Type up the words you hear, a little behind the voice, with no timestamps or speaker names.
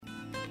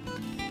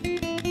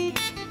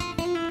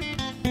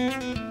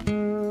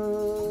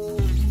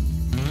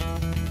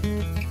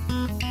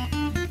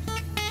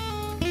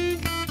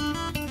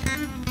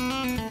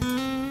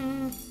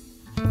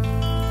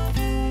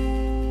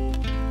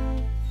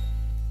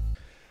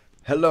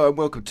Hello and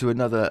welcome to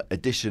another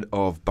edition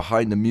of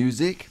Behind the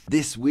Music.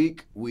 This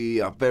week we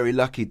are very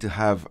lucky to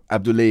have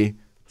Abdoulaye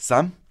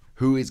Sam,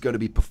 who is going to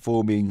be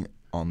performing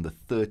on the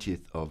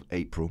 30th of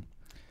April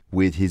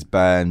with his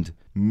band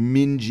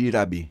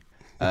Minjirabi,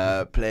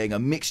 playing a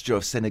mixture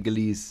of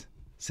Senegalese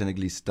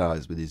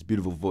stars with his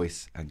beautiful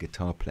voice and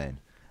guitar playing.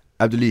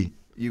 Abdoulaye,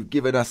 you've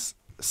given us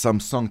some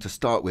song to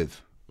start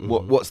with.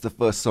 What's the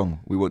first song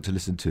we want to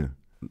listen to?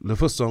 The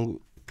first song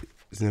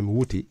is named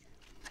Wuti.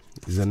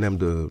 It's the name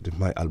of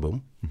my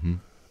album.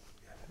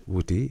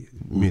 Wuti.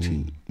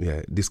 Meaning,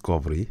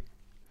 discovery.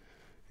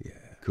 Yeah.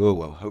 Cool.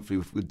 Well,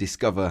 hopefully we'll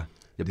discover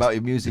about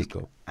your music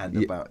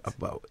and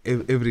about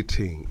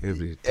everything.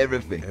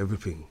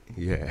 Everything.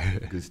 Yeah.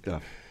 Good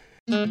stuff.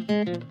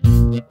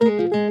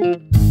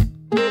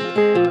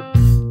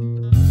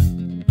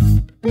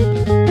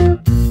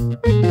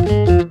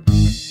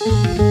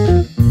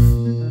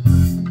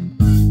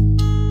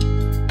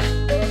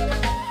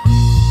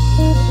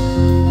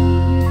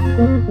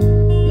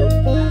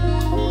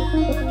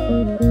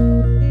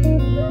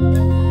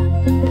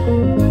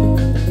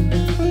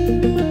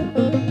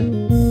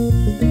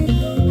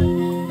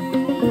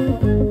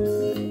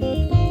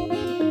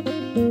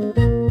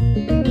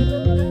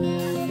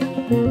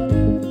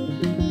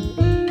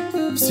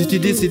 Si tu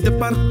décides de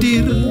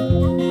partir,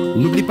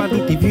 n'oublie pas d'où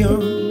tu viens.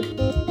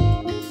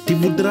 Tu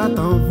voudras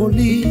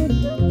t'envoler,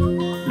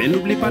 mais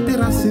n'oublie pas tes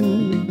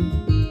racines.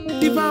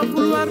 Tu vas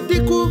vouloir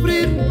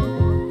découvrir,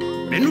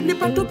 mais n'oublie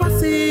pas ton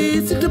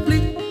passé, s'il te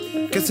plaît.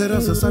 Que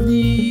sera ce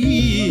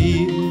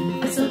salir?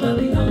 Hasta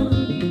Babylon,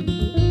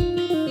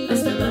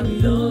 hasta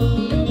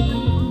Babylon,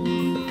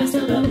 hasta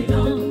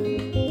Babylon,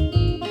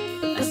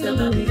 hasta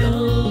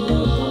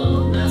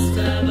Babylon,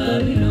 hasta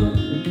Babylon.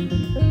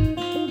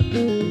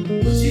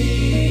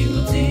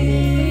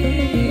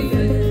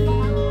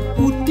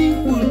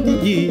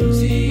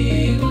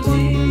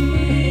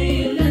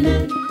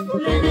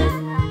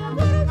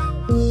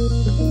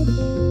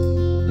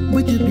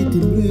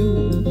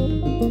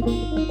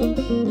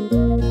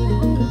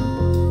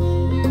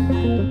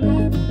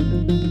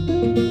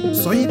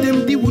 Sooy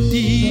dem di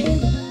wuti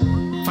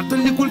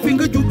fàttalikul fi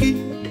nga jóge.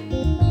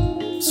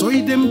 Sooy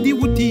dem di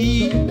wuti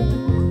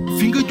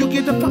fi nga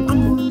jóge dafa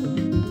amul.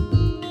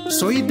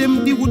 Sooy dem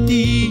di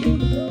wuti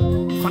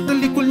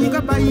fàttalikul ñi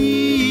nga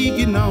bàyyi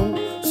ginnaaw.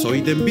 Sooy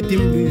dem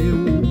bitim réew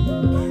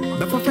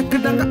dafa fekk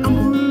danga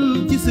amul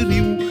ci sa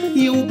réew.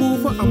 Yow boo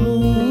fa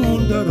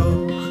amul dara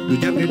du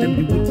jar nga dem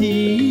di wuti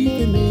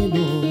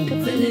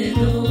feneen.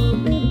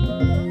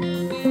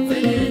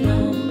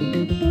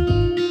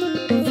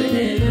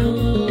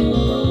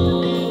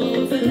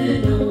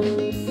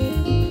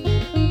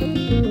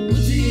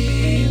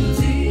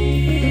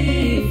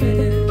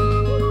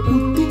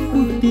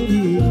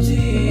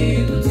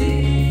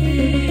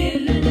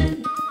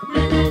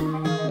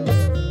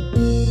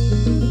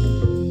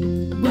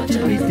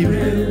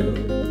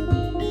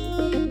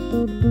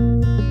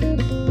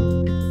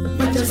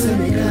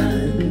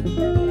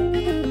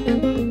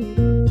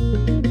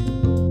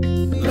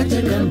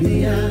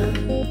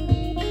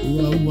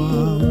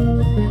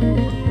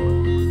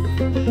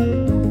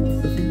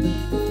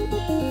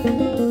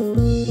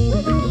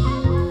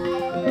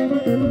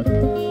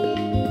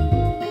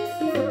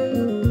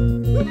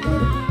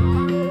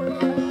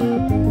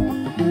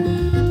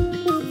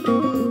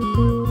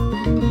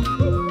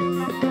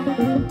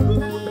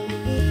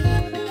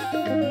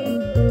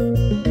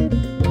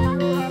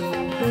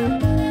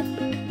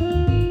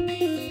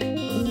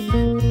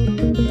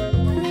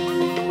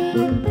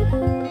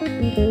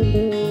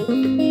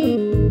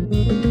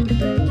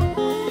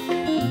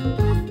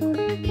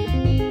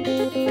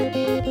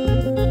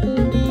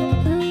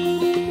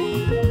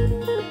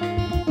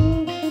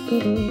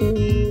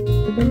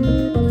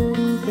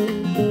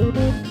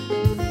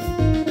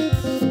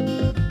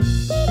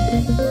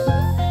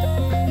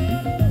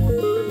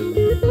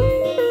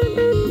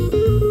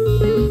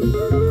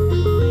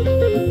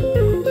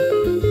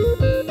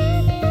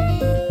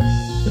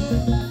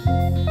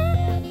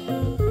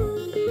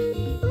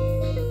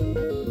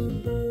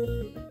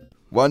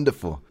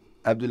 Wonderful.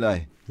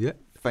 Abdoulaye, Yeah.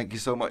 thank you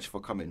so much for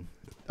coming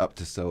up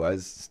to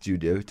SOAS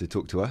studio to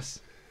talk to us.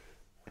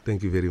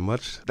 Thank you very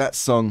much. That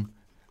song,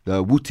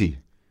 the Wuti,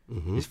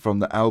 is from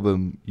the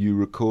album you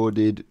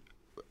recorded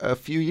a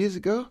few years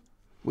ago.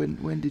 When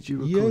did you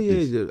record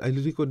this? Yeah. I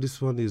record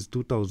this one is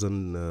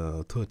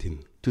 2013.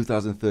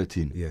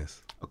 2013.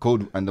 Yes.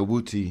 And the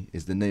Wuti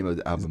is the name of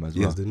the album as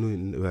well. Yes, the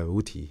new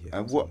Wuti.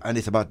 Yeah. And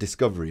it's about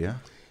discovery, yeah?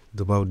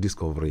 It's about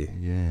discovery.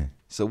 Yeah.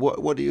 So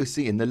what are you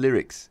singing? The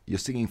lyrics? You're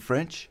singing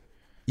French?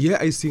 Yeah,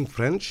 I sing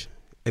French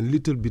and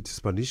little bit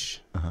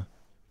Spanish. Uh-huh.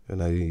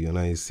 And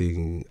I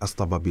sing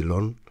Hasta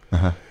Babylon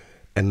Uh-huh.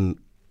 and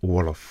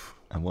Wolof.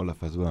 And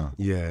Wolof as well.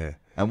 Yeah.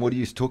 And what are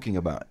you talking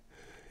about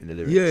in the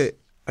lyrics? Yeah,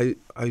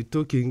 I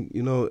talking,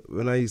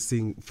 when I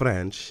sing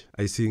French,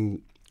 I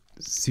sing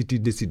si tu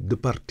décides de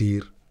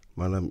partir,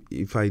 madam,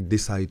 if I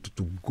decide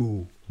to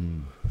go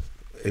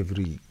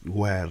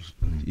everywhere,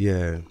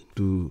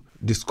 to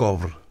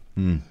discover.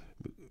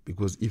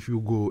 because if you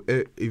go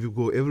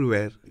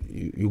everywhere,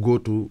 you go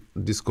to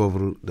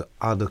discover the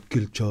other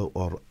culture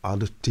or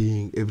other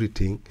thing,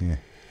 everything. Yeah.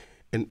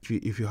 And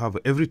if you have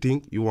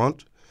everything you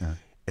want,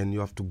 and you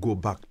have to go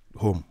back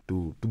home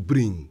to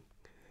bring,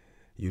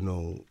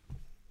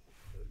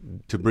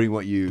 To bring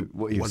what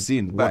you've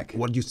seen back.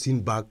 What you've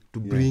seen back to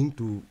bring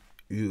to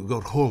you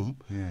got home.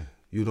 Yeah.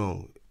 You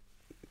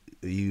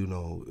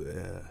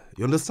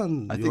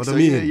understand? I you think know so.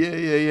 what I mean?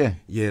 Yeah.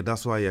 Yeah,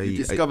 that's why You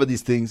discover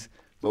these things,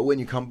 but when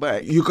you come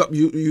back,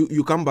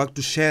 you come back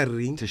to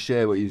sharing to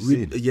share what you've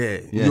seen.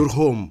 your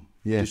home.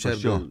 Yeah, to share for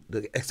sure.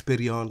 the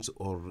experience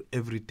or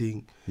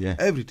everything. Yeah.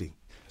 Everything.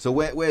 So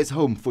where's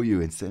home for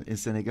you in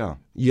Senegal?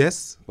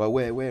 Yes. But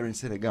where in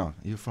Senegal are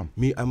you from?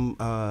 Me,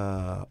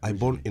 I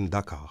born in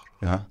Dakar.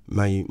 Uh-huh.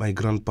 My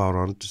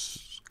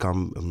grandparents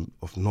come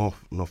of north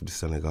of the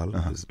Senegal.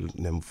 It's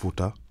named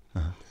Fouta,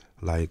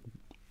 like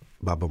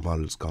Baba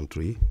Mal's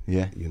country.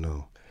 Yeah.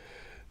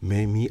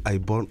 Me, I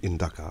born in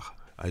Dakar.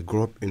 I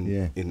grew up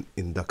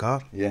in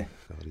Dakar. Yeah.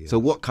 So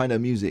what kind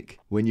of music,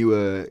 when you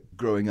were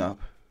growing up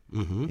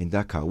in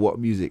Dakar, what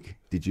music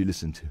did you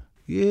listen to?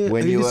 Yeah,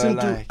 When you were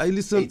like I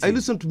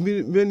listen to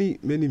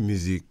many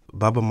music.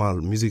 Baba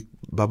Mal's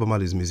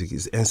music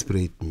is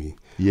inspired me.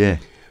 Yeah.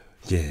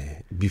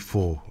 Yeah,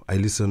 before I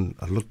listen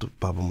a lot of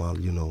Baba Mal,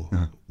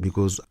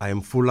 because I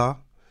am Fula,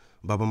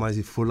 Baba Mal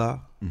is Fula,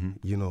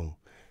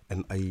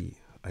 and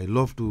I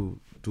love to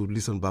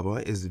listen Baba Mal.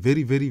 It's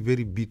very, very,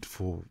 very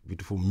beautiful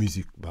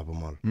music, Baba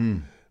Mal.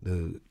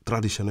 The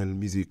traditional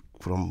music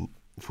from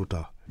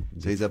Fouta.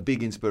 So it's a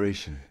big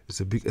inspiration. It's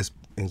a big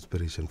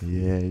inspiration for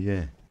me.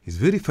 Yeah. He's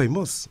very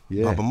famous,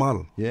 Baba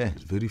Mal. Yeah.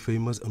 He's very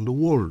famous in the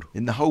world.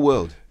 In the whole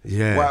world.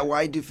 Yeah.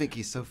 Why do you think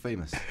he's so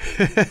famous?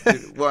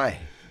 Why?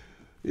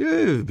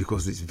 Yeah,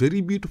 because it's very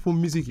beautiful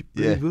music.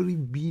 Yeah. Very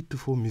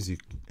beautiful music.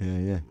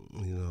 Yeah.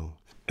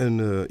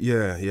 And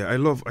I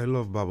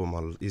love Baba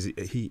Mal.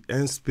 He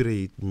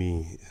inspired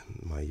me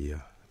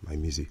my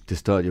music. To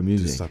start your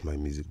music. To start my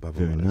music. Baba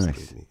Very Mal nice.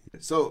 inspired me.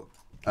 So,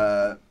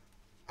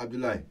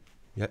 Abdoulaye,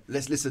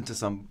 let's listen to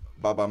some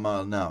Baba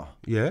Mal now.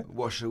 Yeah.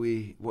 What should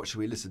we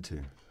listen to?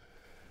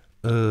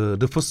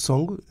 The first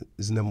song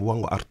is named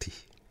Wango Arti.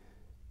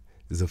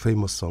 It's a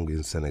famous song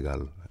in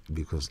Senegal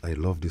because I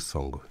love this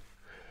song.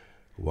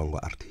 Wango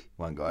Arti.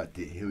 Wango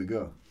Arti. Here we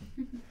go.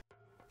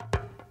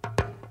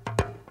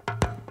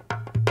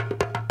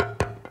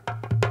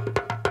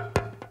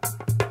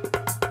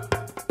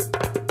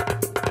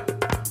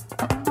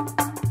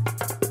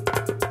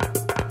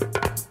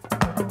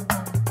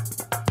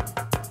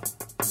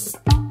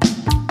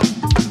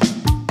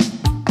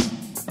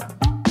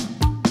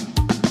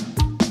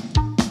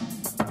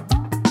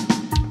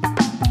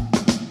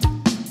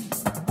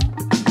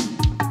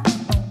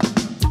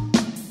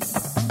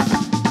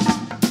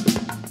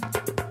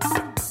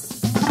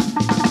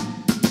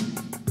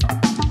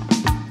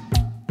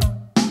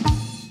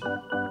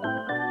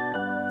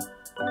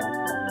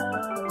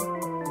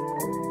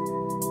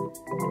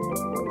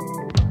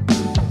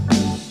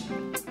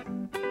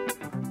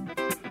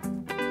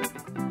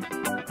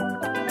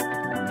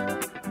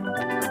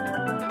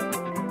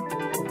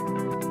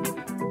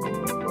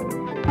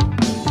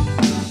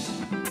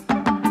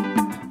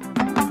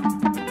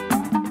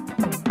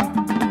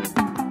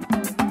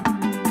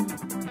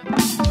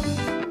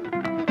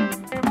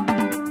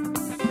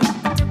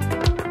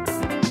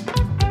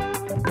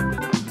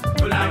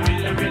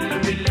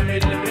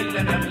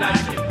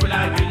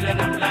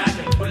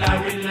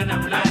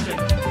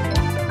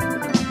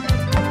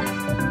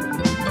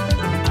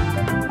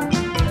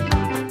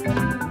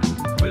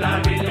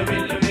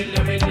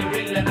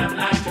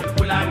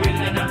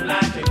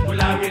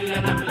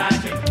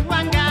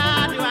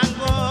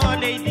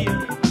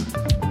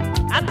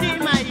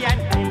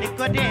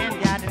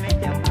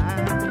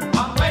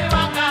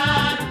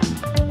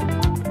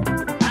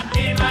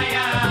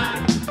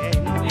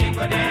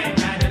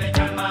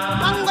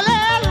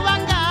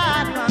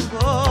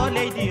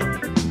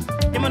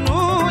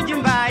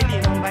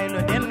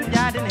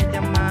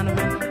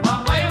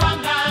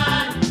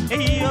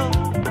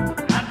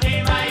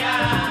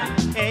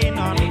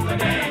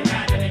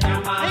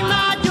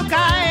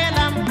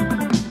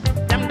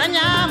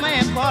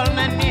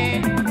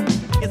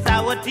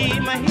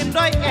 ma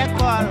hindoy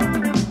école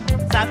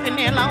sa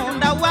fini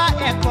launda wa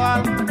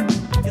école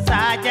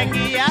sa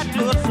jangi ya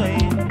tursoy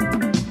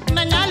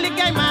na nyali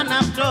gay ma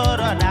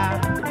naftoro da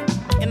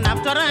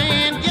naftoro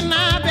en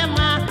jinabe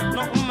ma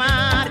no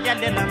umar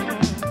jallelam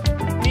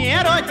mi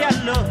ero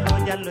jallo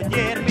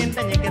jer min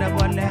tanye gira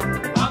bolle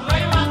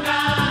wangay wanga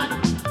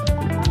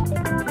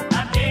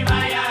ati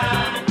maya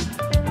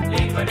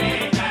likode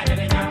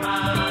kadene jama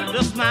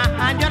dusma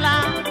anjola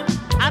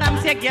aram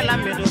segela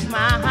me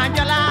dusma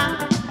anjola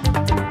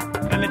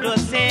me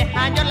dose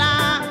anjola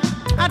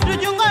atu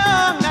jungo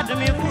ngadu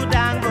mi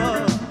fudango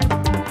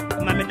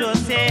mame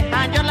dose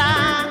anjola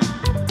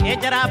e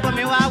jarabo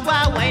mi wawa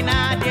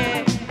wainade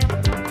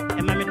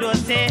e mame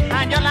dose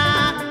anjola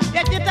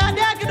e jita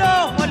degido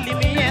holli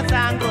mi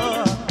yesango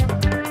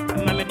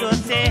mame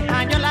dose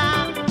anjola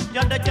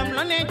joddo jom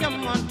lone jom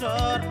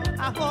montor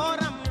a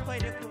horam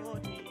koyde ko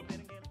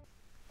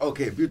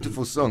Okay,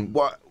 beautiful song.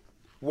 What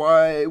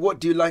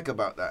do you like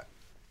about that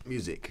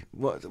music?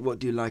 What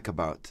do you like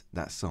about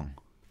that song?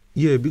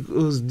 Yeah,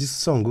 because this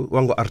song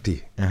Wango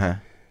Arti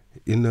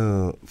in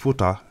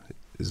Fouta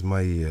is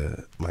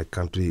my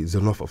country, the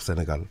north of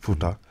Senegal.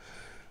 Fouta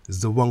is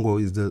the Wango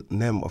is the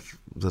name of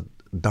the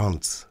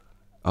dance.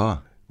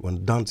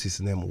 One dance is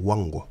named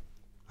Wango.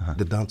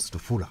 The dance to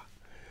Fula.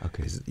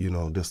 Okay. Is,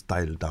 the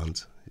style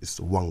dance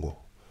is Wango.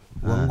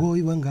 Wango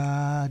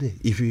Iwangade.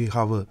 If you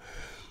have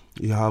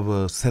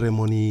a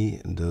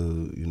ceremony,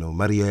 the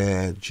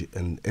marriage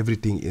and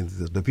everything in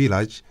the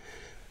village,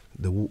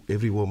 the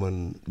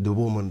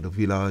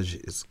village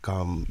is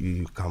come.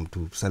 You come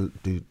to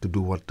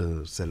do what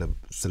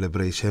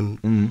celebration,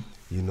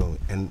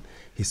 and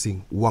he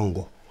sing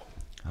Wango.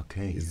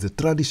 Okay. It's the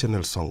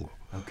traditional song.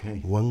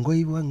 Okay. Wango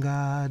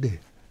Iwangade,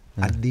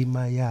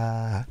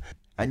 Adimaya.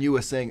 And you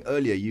were saying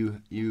earlier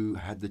you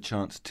had the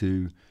chance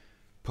to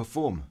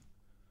perform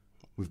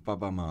with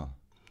Baba Mal.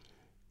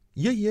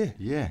 Yeah.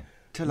 Yeah.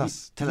 Tell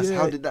us,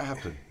 how did that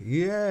happen?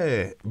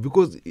 Yeah,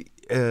 because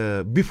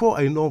before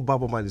I know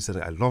Baba Mal in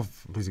Senegal, I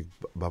love music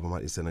Baba Mal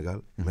in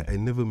Senegal, but I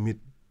never meet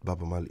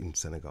Baba Mal in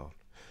Senegal.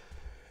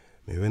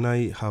 But when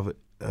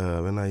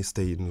I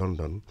stay in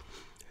London,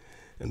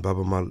 and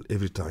Baba Mal,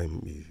 every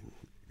time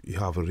you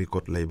have a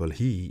record label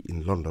here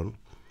in London,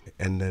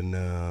 and then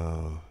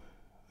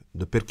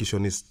the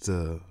percussionist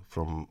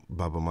from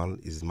Baba Mal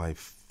is my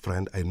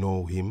friend. I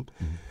know him.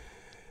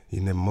 He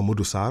named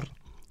Mamadou Sarr.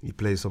 He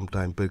plays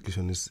sometimes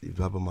percussionist in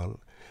Baba Mal.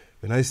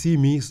 When I see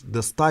my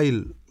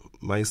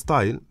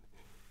style,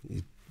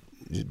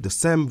 the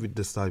same with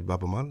the style of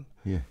Baba Mal.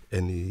 Yeah.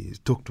 And he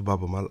talk to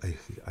Baba Mal.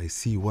 I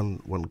see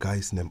one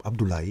guy's name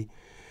Abdoulaye.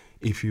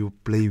 If you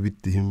play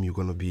with him, you're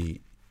gonna be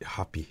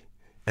happy.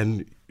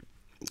 And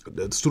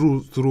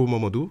through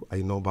Mamadou,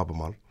 I know Baba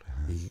Mal.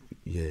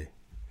 Yeah.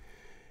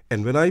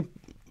 And when I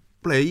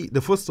play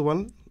the first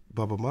one,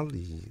 Baba Mal,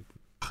 he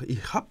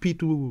happy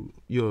to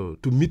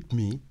meet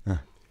me.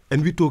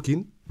 And we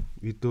talking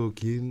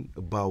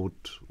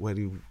about where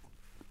you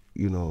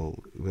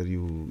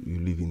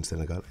live in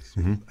Senegal.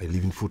 I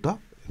live in Fouta,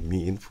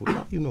 me in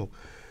Fouta,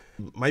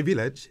 My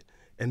village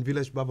and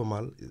village Baba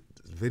Mal is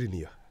very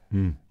near.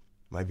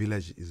 My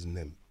village is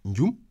named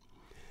Njum,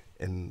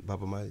 and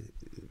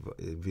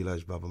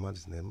village Baba Mal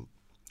is named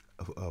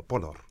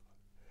Podor.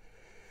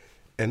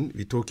 And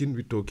we talking.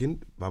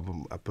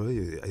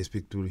 I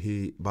speak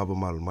to Baba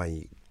Mal,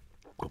 my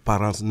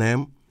parents'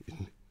 name.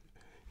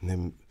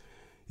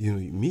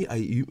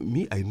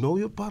 I know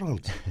your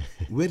parents.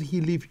 Where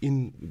he live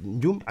in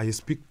Njum, I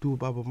speak to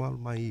Baba Mal,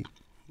 my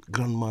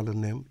grandmother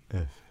name.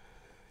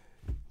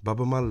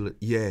 Baba Mal,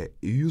 he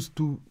used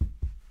to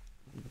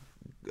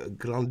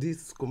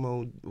grandis,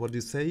 what do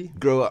you say?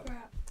 Grow up.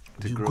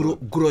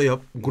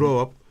 Grow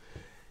up.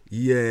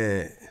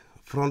 Yeah,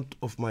 front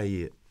of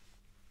my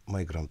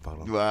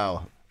grandparents.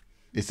 Wow.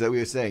 Is that what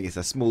you're saying? It's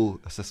a small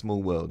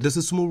world. There's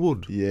a small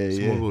world.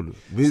 Yeah. World.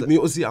 Me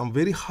also, I'm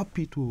very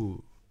happy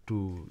to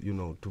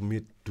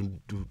meet,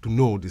 to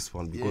know this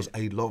one, because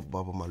I love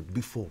Baba Mal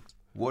before.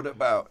 What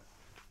about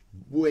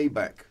way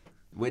back?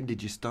 When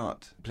did you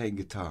start playing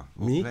guitar?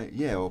 Me?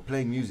 Or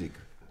playing music?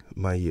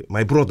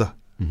 My brother,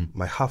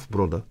 my half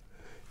brother.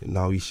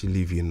 Now he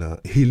live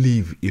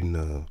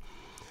in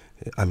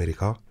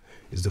America.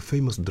 Is the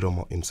famous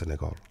drummer in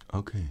Senegal.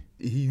 Okay.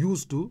 He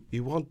used to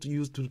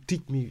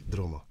teach me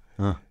drummer,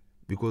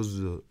 because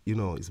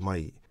it's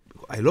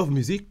I love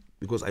music.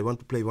 Because I want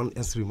to play one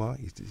instrument,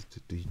 he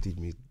teach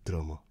me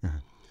drummer.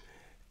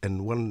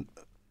 And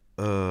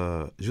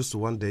just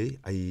one day,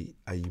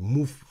 I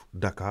moved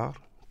Dakar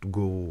to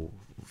go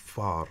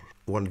far,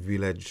 one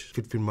village,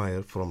 15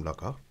 miles from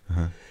Dakar.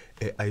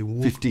 I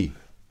walked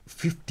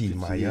 50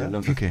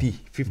 miles,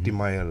 50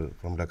 miles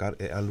from Dakar.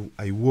 And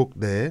I worked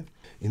there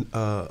in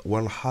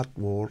one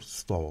hardware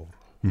store.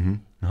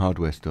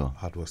 Hardware store.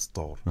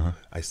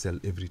 I sell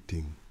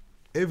everything.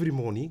 Every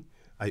morning,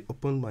 I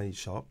open my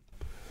shop.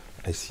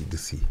 I see the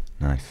sea.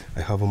 Nice.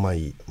 I have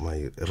my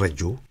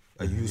radio.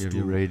 I used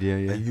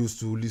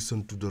to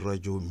listen to the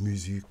radio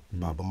music,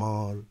 Baba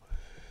Mal,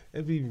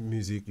 every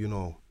music,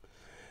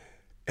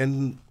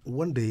 And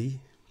one day,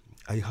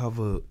 I have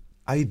an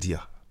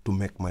idea to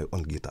make my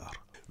own guitar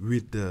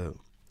with the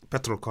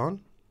petrol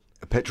can.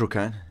 A petrol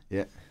can,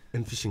 yeah.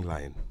 And fishing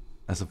line.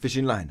 As a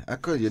fishing line.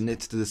 You're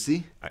next to the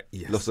sea.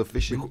 Yes. Lots of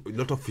fishing.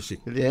 Lot of fishing.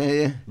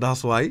 Yeah.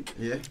 That's why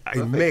I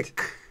perfect.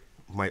 make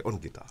my own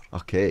guitar.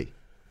 Okay.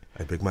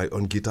 I make my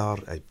own guitar.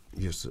 I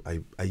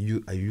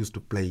used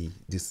to play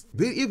this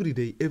every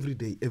day.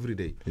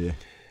 Yeah.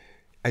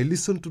 I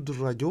listen to the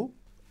radio.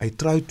 I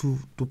try to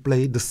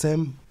play the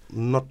same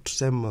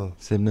note in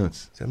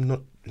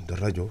the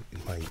radio in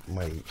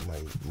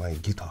my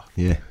guitar.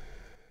 Yeah.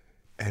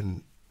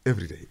 And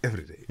every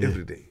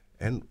day.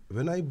 And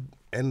when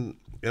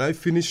I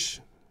finish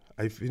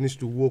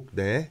to work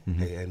there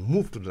and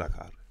move to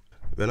Dakar.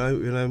 When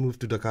I moved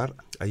to Dakar,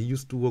 I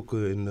used to work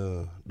in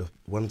the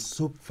one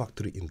soap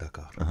factory in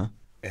Dakar.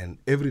 And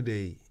every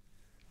day,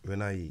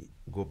 when I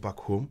go back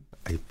home,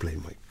 I play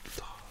my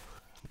guitar,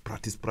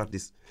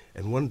 practice.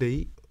 And one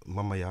day,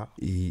 Mamaya,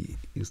 he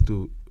used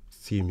to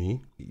see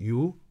me.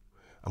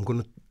 I'm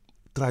gonna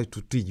try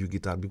to teach you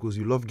guitar because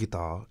you love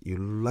guitar, you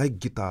like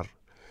guitar.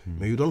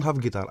 But you don't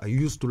have guitar. I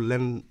used to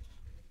learn.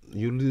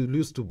 You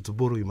used to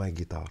borrow my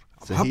guitar.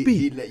 So Happy.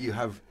 he let you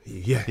have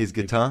his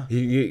guitar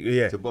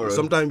to borrow.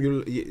 Sometimes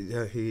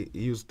he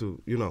used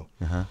to,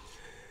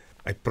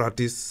 I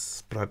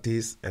practice,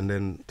 and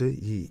then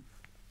he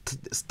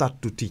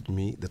start to teach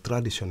me the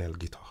traditional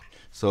guitar.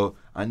 So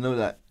I know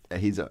that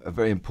he's a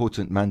very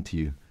important man to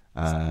you,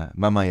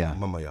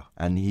 Mamaya.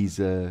 And he's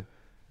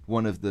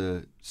one of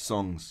the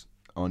songs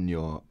on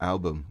your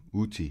album,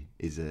 Uti,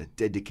 is a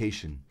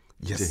dedication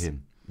to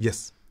him.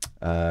 Yes.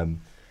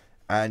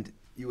 And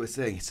you were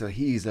saying, so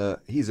he's a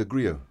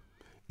griot.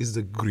 It's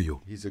the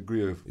griot. He's a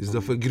griot. It's the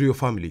griot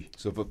family.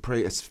 So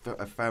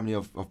a family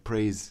of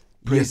praise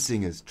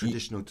singers,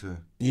 traditional to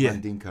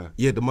Mandinka.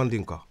 Yeah, the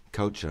Mandinka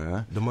culture.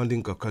 Huh? The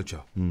Mandinka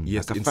culture.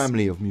 Yes, like a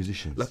family of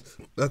musicians.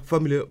 Like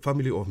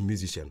family of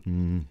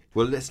musicians.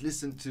 Well, let's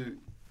listen to,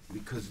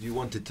 because you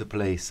wanted to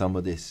play some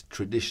of this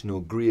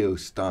traditional griot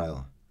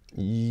style.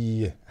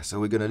 Yeah. So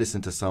we're going to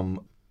listen to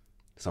some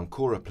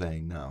kora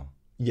playing now.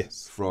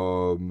 Yes.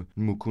 From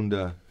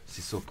Mukunda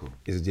Sissoko.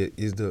 Is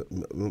the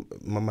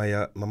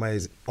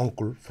Mamaya's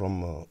uncle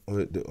from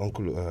the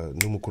uncle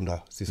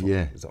Numukunda Sissoko.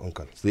 Yeah. Is the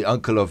uncle. It's the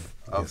uncle of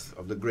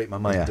the great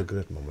Mamaya. The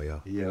great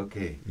Mamaya. Yeah,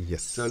 okay.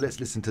 Yes. So let's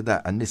listen to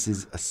that. And this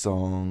is a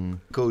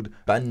song called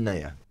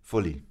Bannaya,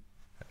 Folly.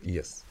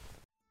 Yes.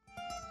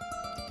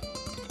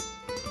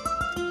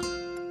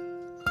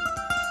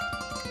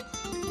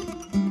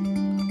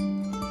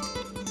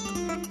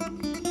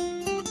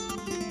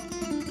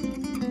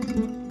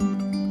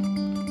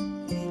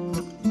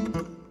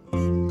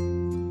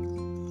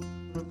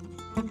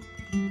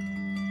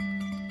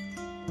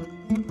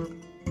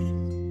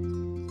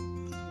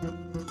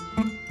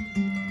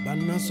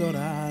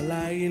 Sora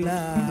la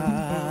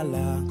ilaha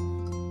la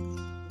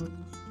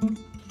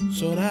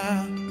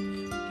Sora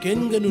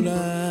ken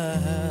ganula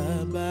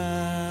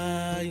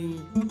bay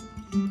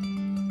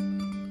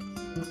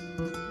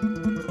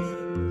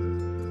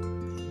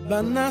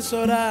Banna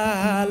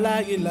sora la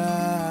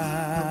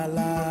ilaha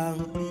la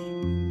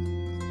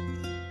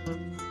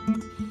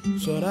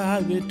Sora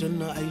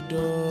wetna ay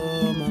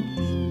domam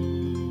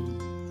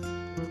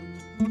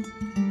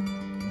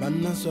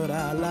Banna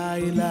sora la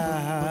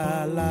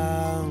ilaha la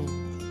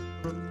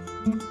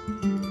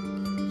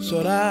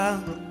Sora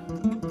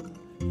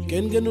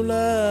ken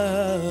genula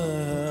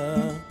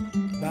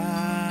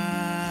bay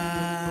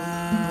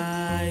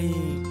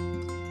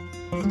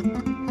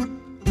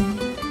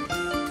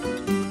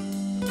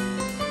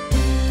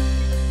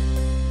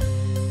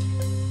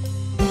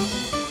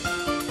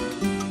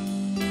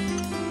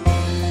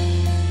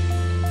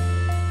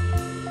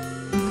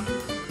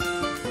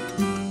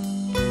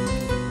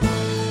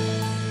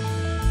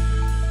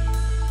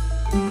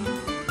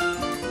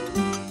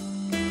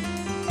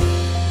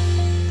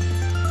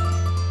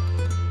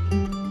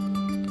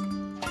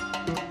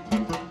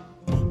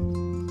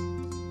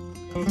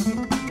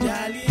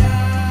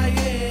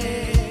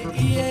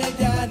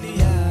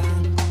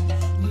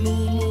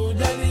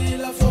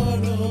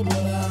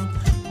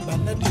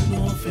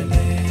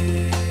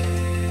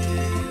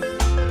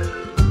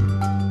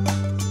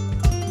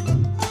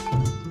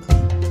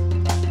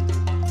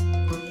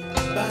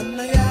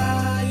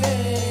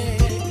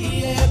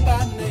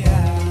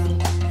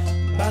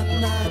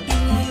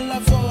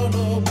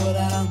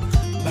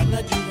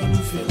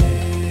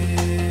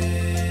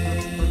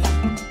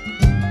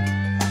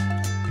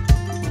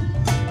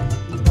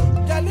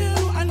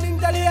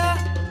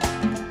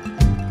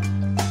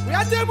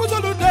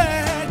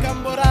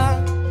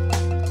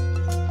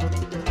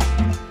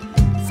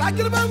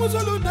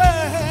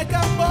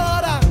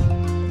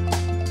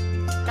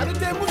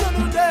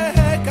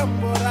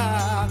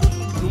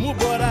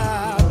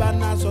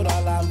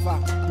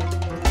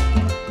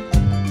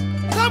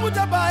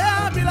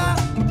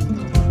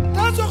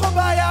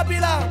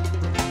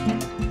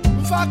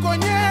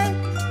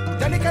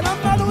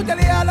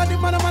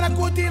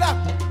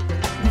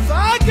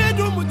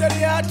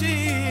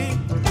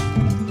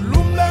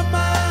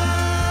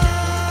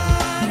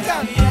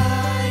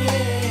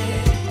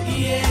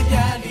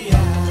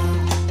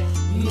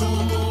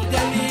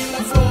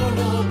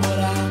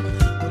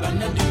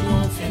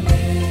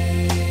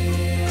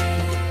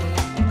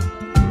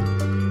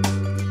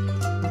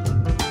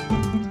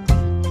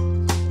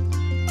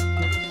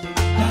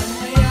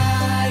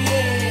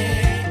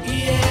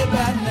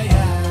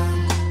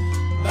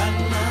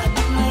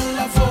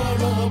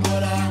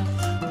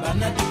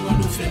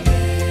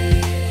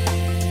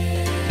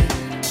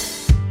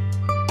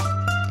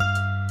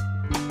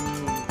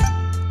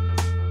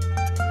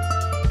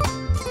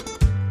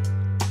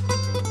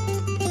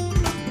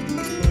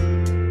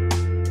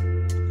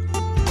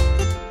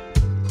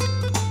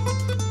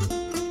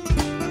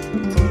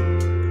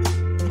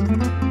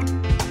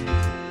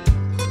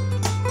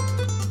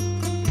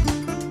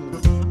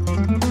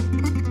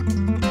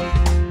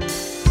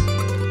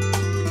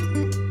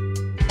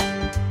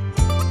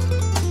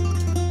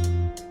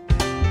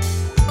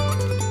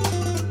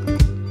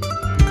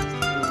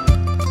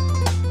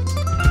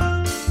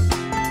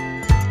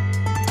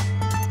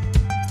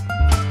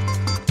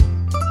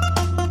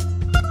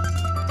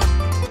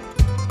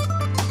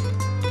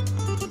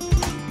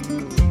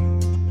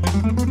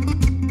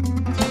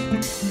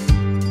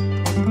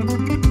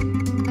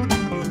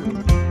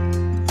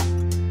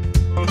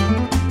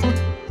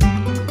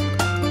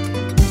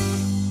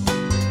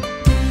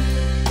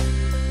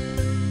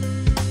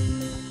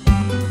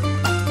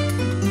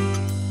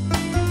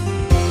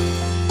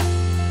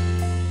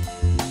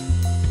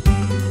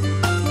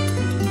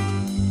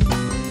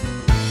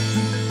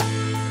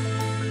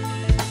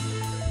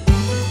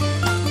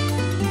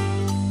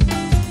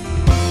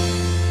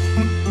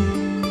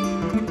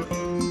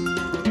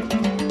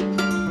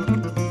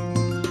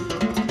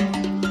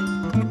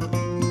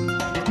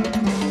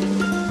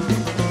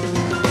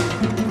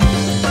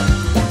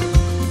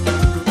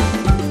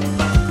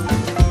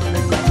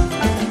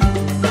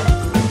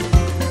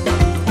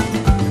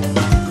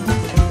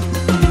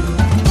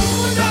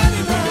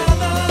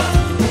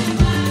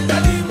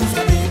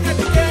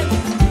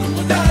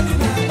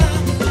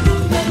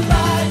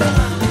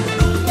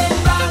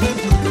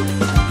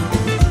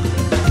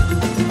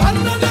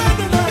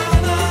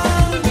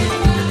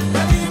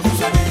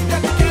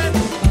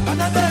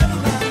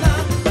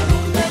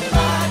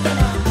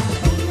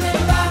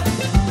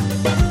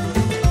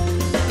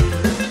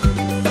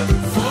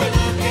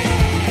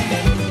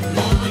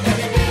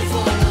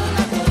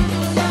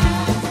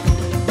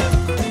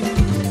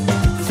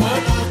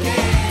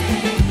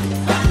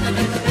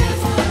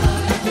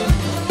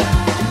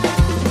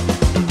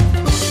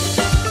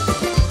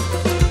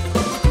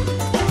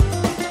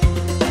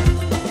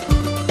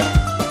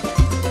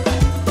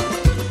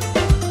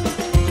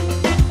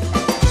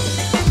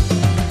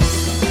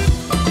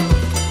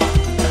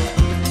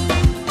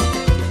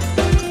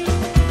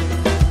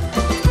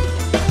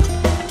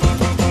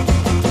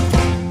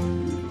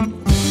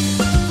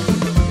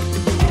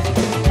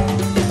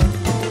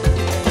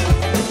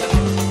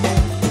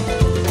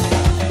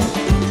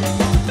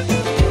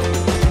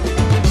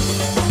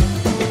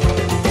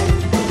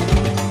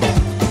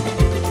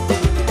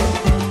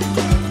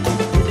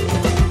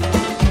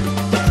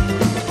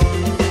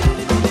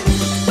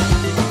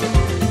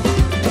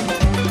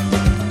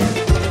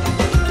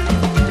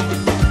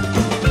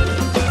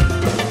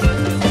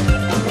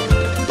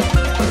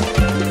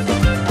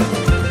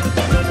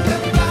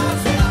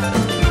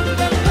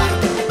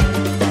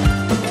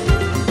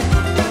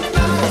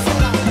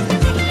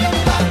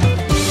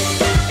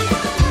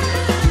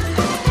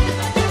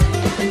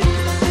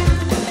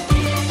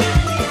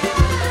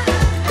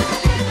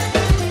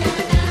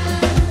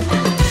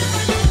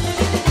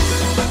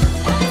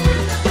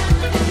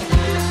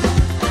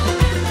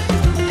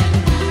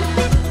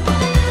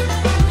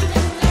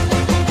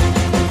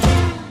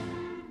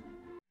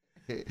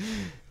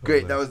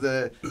That was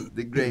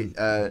the great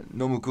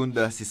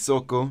Nomukunda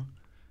Sissoko,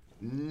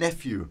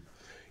 nephew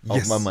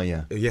of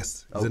Mamaya.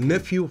 Yes, Okay. the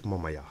nephew of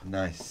Mamaya.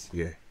 Nice.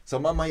 Yeah. So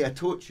Mamaya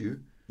taught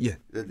you Yeah.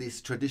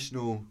 this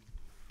traditional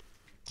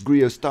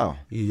griot style.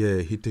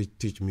 Yeah, he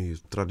teach me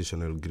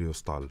traditional griot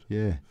style.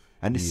 Yeah.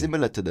 And it's Yeah.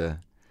 similar to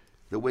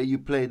the way you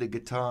play the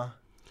guitar.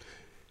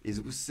 Is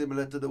it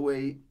similar to the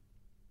way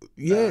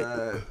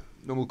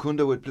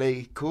Nomukunda would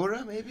play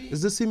kora, maybe?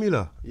 It's the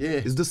similar. Yeah.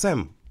 It's the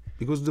same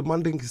because the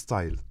Manding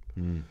style.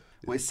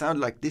 Well, it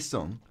sounded like this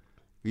song.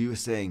 You were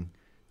saying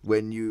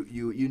when you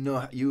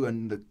know you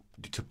and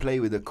to play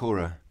with the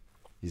kora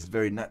is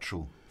very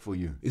natural for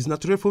you. It's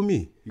natural for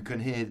me. You can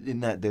hear in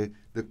that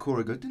the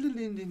kora go ding,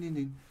 ding, ding, ding,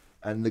 ding,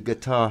 and the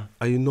guitar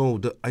I know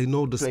the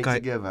play style.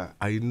 together.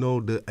 I know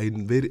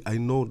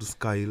the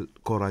style,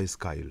 Kora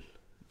style.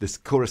 The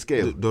kora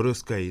scale. The Doro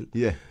scale.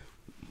 Yeah.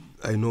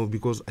 I know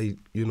because I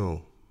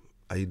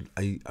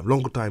a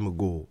long time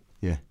ago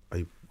Yeah.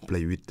 I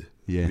play with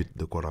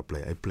the Kora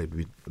play. I played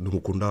with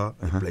Numukunda.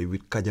 I play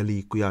with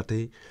Kajali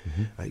Kuyate.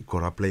 I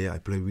Kora play. I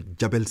play with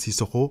Jabel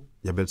Sissoko.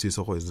 Jabel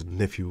Sissoko is the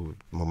nephew.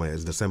 Mama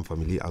is the same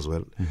family as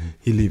well.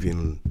 He live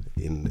in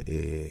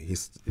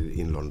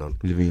London.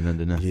 Living in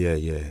London now. Yeah.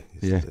 Yeah.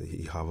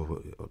 He have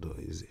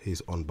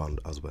his own band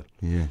as well.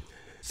 Yeah.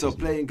 So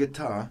playing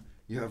guitar,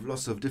 you have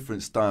lots of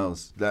different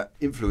styles that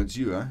influence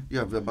you, huh? You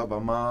have the Baba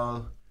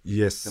Mal,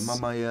 Yes. the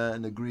Mamaya,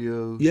 and the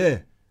griot. Yeah.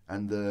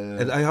 And the...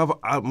 And I have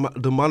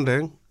the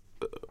Mandeng,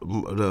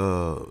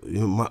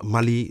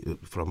 Mali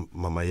from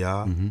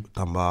Mamaya,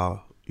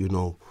 Tamba,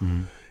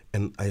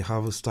 and I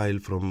have a style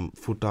from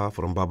Futa,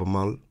 from Baba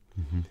Mal.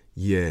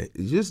 Yeah,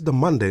 just the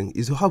Mandeng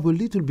is have a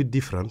little bit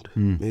different.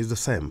 It's the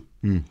same.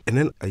 And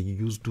then I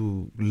used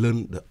to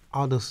learn the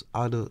other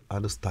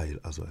style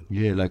as well.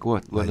 Yeah, like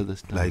what? What are the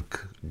styles? Like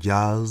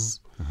jazz,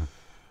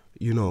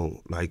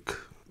 like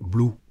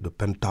blue, the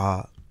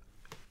penta,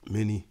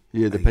 many.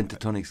 Yeah, the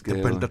pentatonic scale.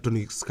 The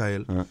pentatonic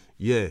scale.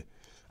 Yeah.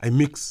 I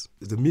mix.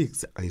 The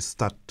mix, I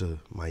start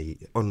my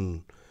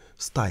own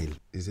style.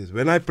 This is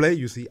when I play,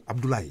 you see,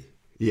 Abdullahi.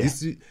 Yeah.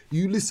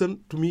 You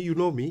listen to me, you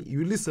know me.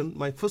 You listen,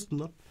 my first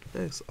note,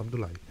 yes,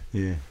 Abdullahi.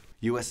 Yeah.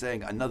 You were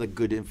saying another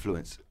good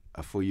influence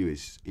for you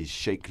is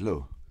Sheikh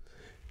Lo.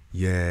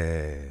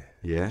 Yeah.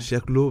 Yeah?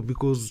 Sheikh Lo,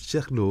 because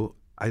Sheikh Lo,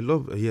 I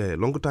love,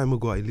 long time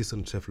ago I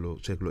listened to Sheikh Lo.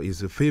 Sheikh Lo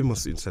is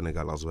famous in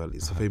Senegal as well.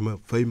 It's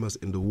famous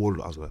in the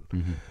world as well.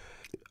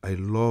 I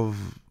love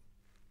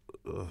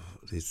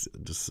this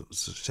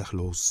Sheikh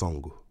Lo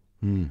song.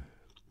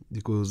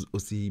 Because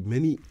also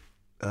many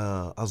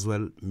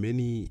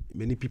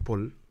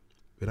people,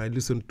 when I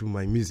listen to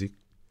my music,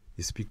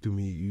 they speak to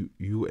me,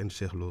 you and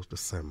Sheikh Lo, the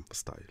same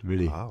style.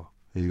 Really? Wow.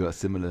 You got a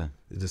similar...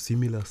 The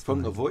similar style.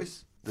 From the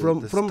voice?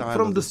 From the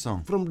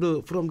song?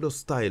 From the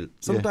style.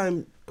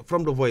 Sometimes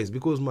from the voice,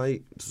 because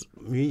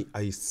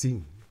I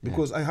sing.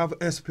 Because I have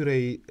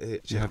inspiré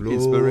You have Sheikh Lo.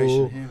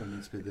 inspiration here and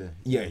inspiration there.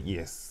 Yeah,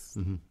 yes.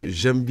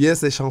 J'aime bien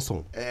ces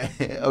chansons.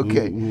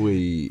 Okay.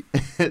 Oui.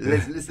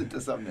 Let's listen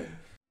to something.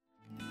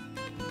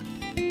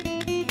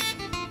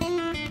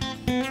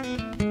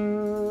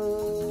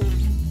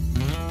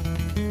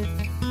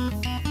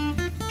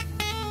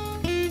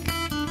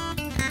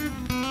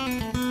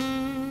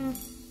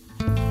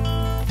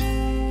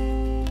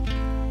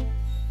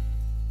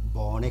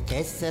 Bone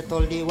che se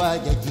tolli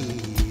waja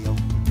jio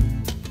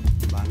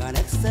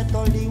Banganek se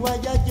tolli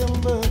waja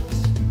jembut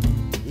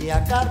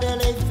Ya karde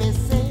le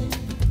fese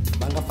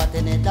Banga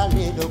fatene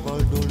dalne do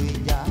gol dulu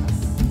jas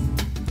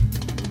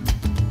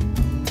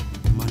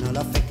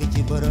Manola fekk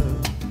ci beure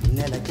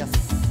nela jas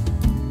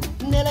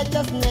Nela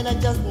jas nela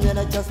jas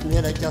nela jas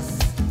nela jas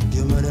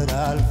Jumere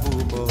dal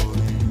fu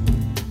bone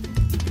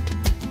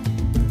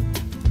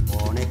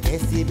Bone che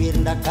si bir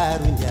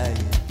Ndakaaru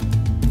njaay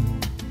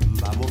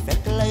Mu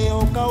fekk la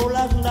yow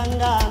Kaolack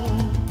ndangaan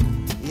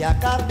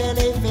yaakaar de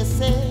lay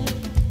fese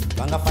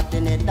ba nga fàtte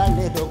ne dal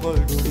ne dogal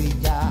du luy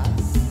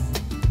jaas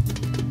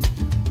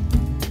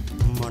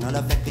mën na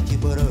la fekk ci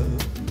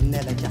bërëb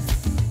ne la jas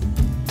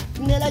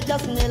ne la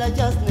jas ne la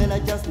jas ne la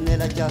jas ne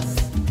la jas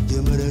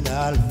jëmërë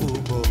daal fu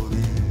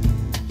boone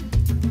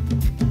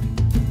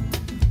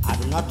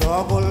aduna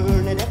toogul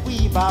ne def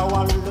yi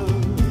baawal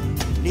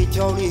li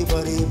coow li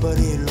bëri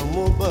bëri lu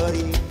mu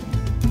bëri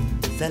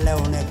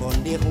selew ne ko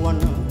ndiix wan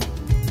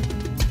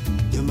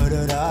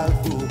Jumere dal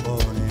fu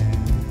bone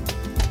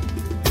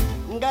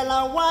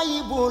Ngala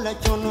wayi bula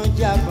chono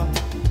jaba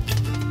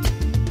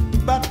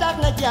Batak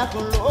na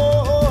jako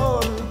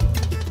lol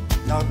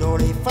Na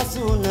dori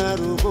fasuna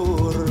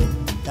rubur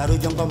Daru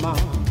jongoma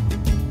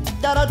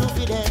Dara du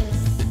fides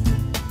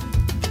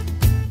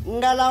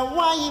Ngala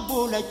wayi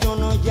bula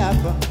chono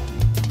jaba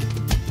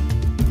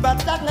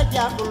Batak na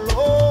jako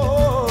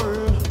lol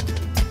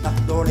Na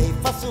dori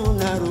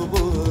fasuna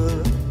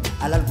rubur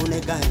Alal bune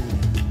gany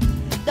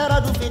Dara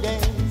du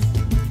fides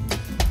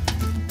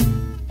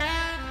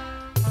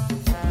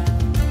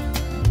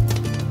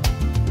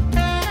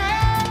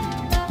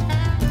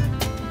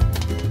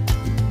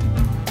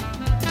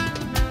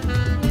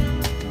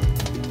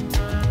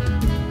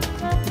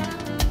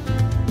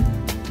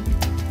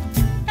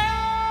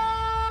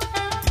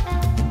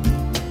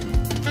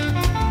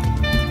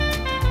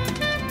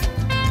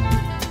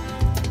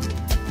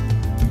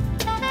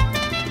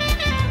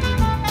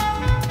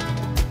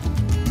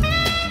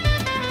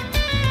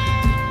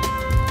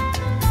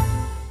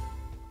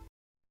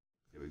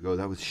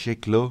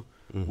Sheklo,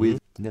 with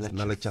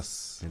Nella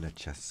Chas. Nella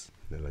Chas.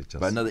 Nella Chas.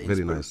 But another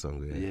very inspira- nice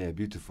song. Yeah. Yeah,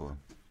 beautiful.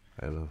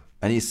 I love.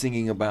 And he's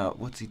singing about,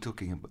 what's he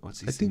talking about?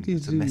 What's he I singing? think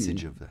What's the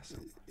message of that song?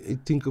 I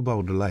think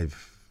about the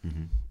life.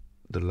 Mm-hmm.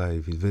 The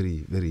life is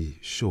very, very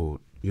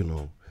short, you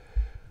know.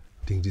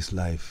 I think this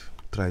life,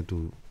 try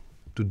to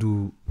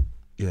do,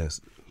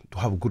 yes, to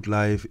have a good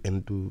life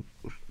and to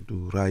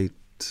write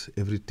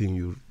everything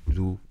you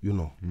do, you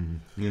know. Mm-hmm.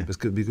 Yeah.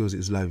 Because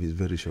his life is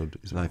very short.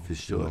 Life is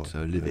short, you know,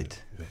 so live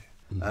it.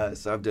 yeah.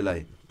 So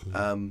Abdoulaye,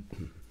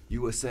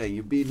 you were saying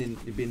you've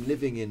been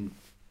living in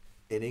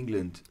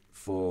England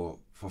for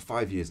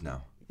 5 years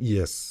now,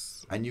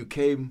 Yes. and you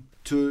came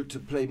to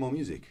play more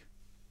music.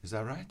 Is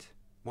that right?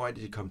 Why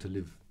did you come to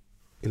live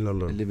In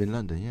London. in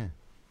London? Yeah.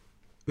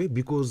 Well,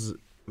 because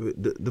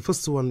the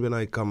first one when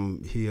I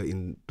come here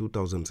in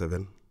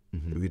 2007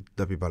 with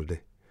Dabi Balde,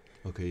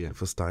 Okay. Yeah. the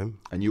first time.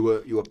 And you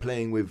were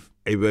playing with.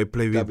 I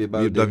play with Dabi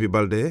Balde. Dabi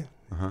Balde.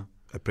 Uh-huh.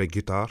 I play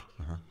guitar.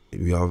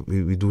 Uh-huh.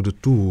 We do the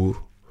tour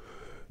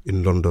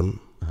in London,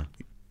 Uh-huh.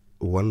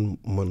 1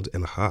 month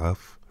and a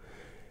half,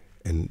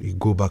 and we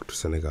go back to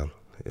Senegal.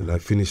 And I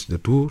finish the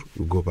tour,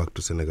 we go back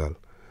to Senegal.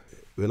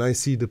 When I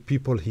see the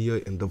people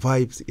here and the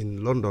vibes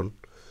in London,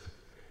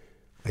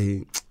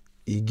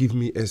 it give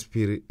me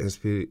inspiration.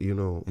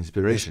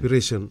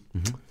 Inspiration.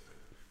 Mm-hmm.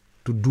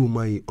 To do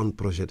my own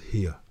project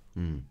here.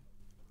 Mm.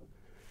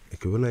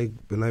 Okay,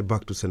 when I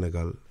back to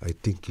Senegal, I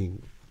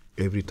thinking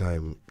every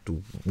time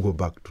to go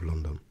back to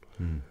London.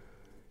 Mm.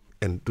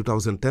 And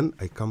 2010,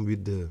 I come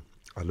with the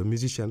other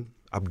musician,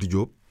 Abdi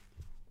Diop.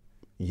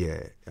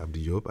 Yeah,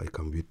 Abdi Diop. I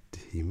come with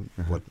him.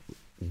 What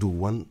do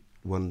one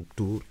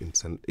tour in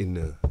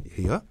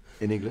here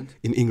In England.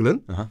 in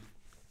England. Uh-huh.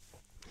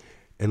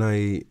 And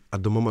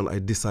at the moment I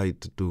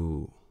decide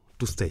to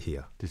stay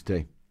here This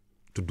day.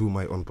 to do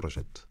my own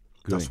project.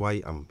 Great. That's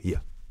why I'm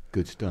here.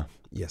 Good stuff.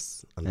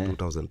 Yes, in Yeah.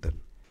 2010.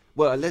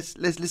 Well, let's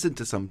listen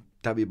to some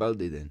Dabi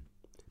Balde then.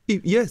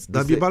 Yes,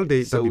 Dabi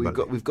Balde. So Dabi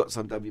Balde. we've got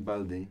some Dabi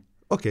Balde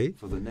Okay.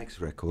 for the next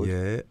record.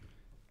 Yeah.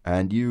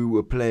 And you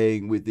were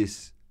playing with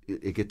this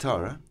a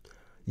guitar, huh?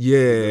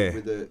 Yeah.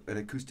 With an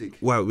acoustic.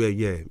 Well,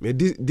 yeah.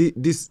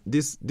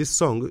 This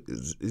song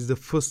is the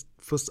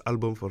first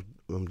album for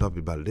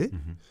Dabi Balde.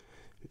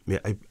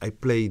 But I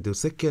play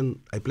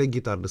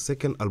guitar the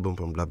second album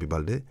from Dabi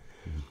Balde.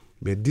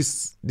 But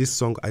this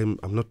song I'm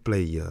not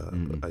play.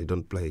 I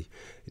don't play.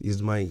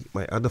 Is my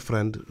other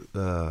friend.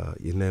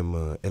 His name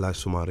Elijah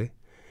Soumare.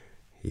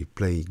 He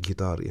play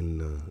guitar in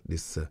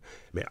this.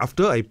 But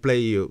after I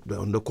play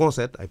on the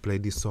concert, I play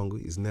this song.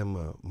 His name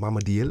Mama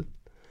Diel.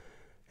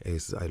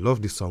 I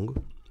love this song.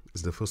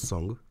 It's the first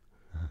song.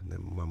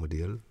 Named Mama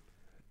Diel.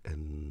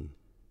 And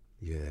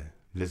yeah.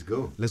 Let's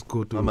go. Let's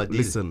go to Mama Diel.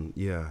 listen.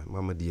 Yeah,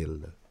 Mama Diel.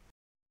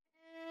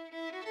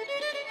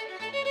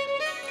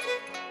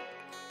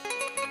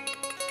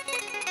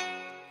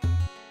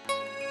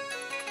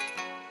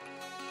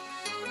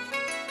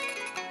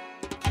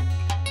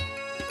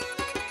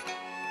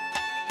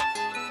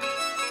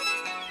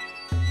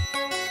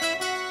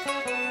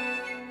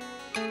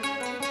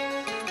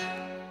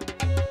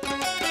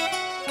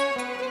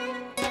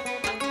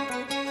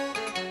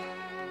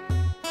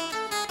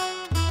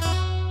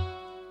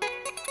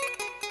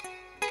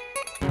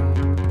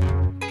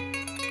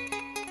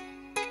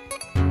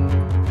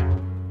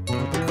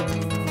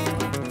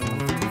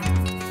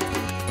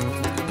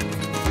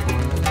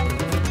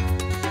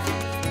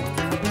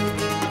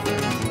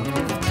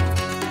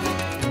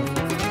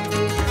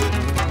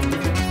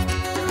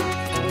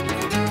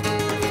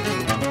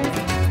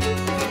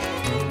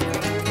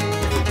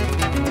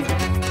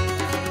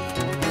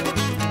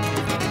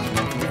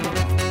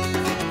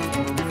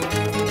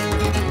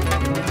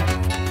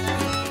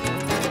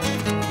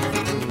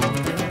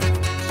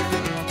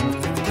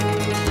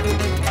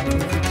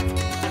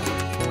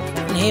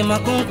 Ni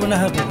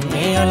makunkuna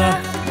biyala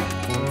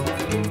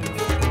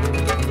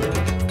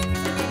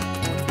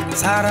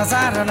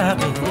Sara na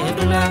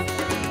biyeduna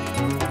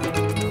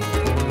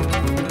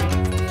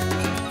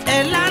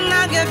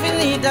Elana ge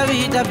fini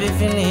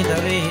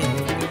davi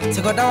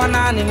Siko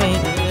dawana ni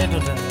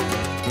biyeduna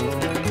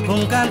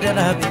Kunkante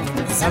na bi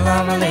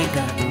salam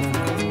alaikum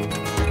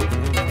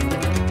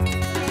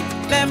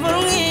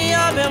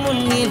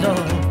Bemungi no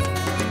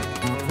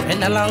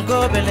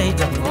Enalango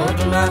beleita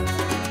oduna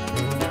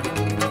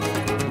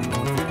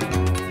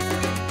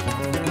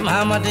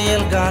Mama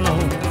Diel Gano,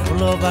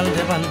 Fulo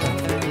Balde Banda,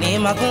 Ni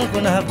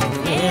Makunkuna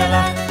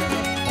Buyela.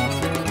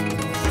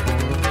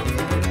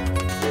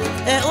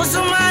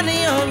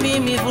 Usumani yo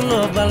mimi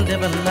Fulo Balde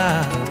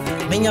Banda,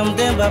 Minyam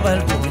Demba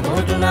Balde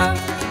Oduna.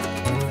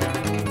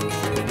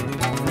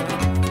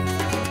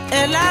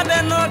 La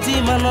Benoti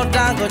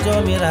Manotango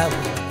Jomirabu,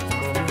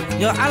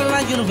 Yo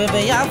Allah Jun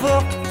Bebe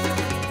Yafo,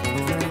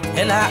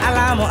 Ela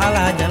Alamo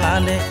Ala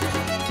Jalande,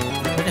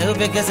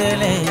 Rebe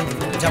Gesele,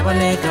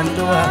 Japane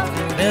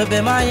Kamdua.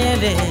 Rebe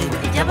mayele,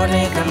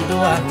 Japone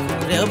kamdua.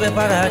 Rebe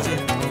paraje,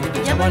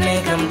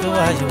 Japone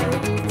kamdua jo.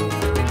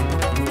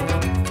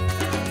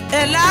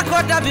 Ela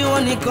kota bi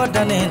woni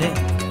kota nene,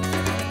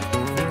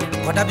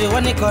 kota bi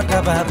woni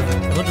kota baba.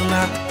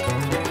 Uduna,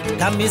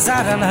 Gambi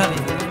Saranabi,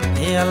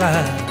 Yala.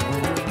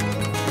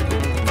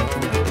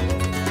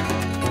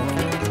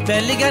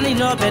 Beligani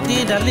no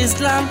Bedid al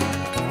Islam,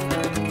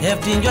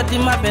 Heftin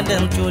Jotima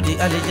Bendem to the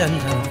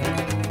Alijanda.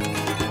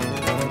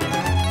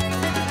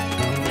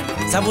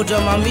 Sabuto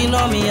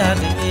Mambino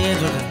Miadi,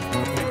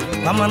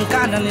 Maman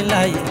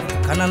Kananilai,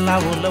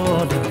 Kananawu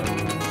Lord.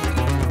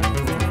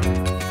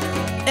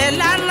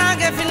 Elana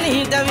che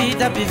finita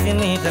vita più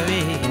finita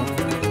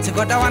vita si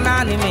coda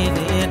wanani mi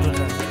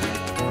deduta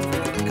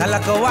kala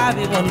ko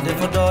wabi wonde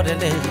fodore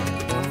de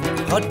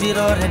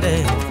hoddirore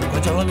de ko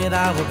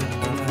jomirawo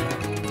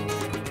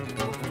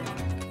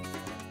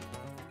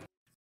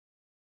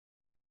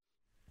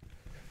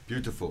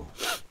Beautiful.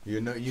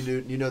 You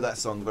know that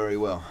song very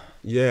well.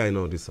 Yeah, I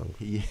know this song.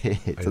 Yeah.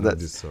 I know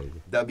this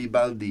song. Dabi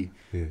Baldi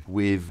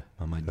with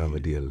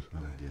Mamadiel.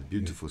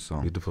 Beautiful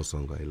song. Beautiful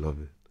song. I love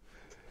it.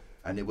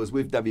 And it was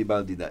with Dabi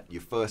Baldi that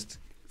you first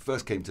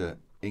came to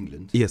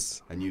England.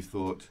 Yes. And you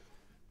thought,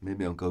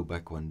 maybe I'll go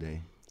back one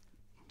day.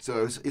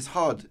 So it's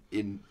hard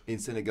in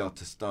Senegal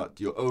to start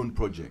your own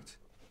project.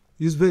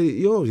 It's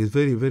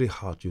very, very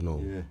hard, you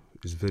know. Yeah.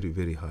 It's very,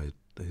 very hard.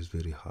 It's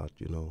very hard,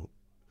 you know.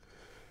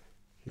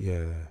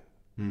 Yeah.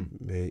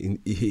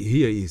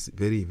 Here is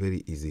very,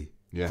 very easy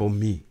for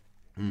me.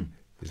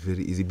 It's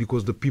very easy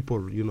because the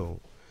people, you know,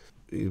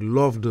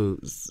 love the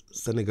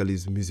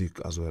Senegalese music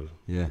as well.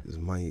 Yeah. It's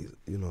my,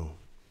 you know,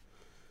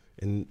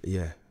 and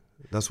yeah,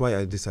 that's why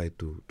I decided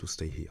to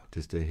stay here.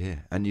 To stay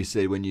here. And you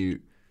say when you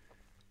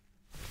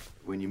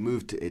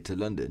moved to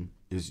London,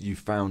 you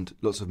found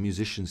lots of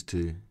musicians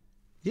to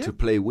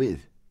play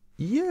with.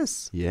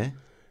 Yes. Yeah.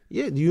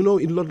 Yeah. You know,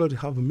 in London, you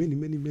have many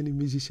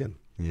musicians.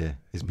 Yeah,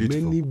 it's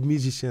beautiful. Many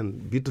musicians,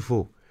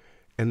 beautiful,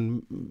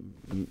 and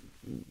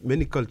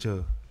many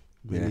culture,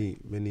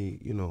 many,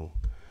 you know,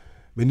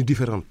 many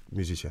different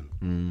musicians.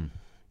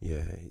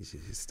 Yeah,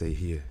 stay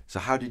here. So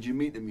how did you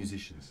meet the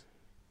musicians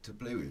to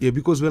play with? Yeah,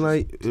 because when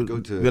I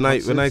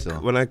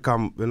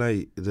come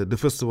the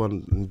first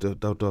one in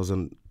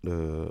 2000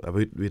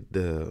 with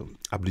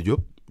Abdou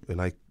Diop,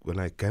 when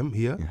I came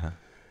here,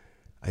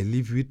 I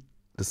live with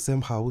the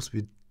same house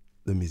with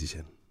the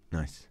musician.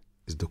 Nice.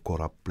 It's the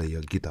kora player,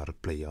 guitar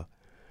player,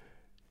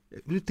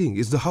 everything.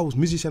 It's the house,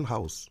 musician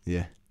house.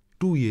 Yeah.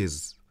 2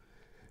 years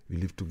we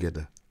live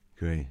together.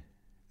 Great.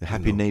 The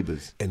happy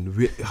neighbors. And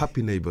we're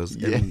happy neighbors.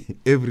 Yeah. And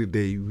every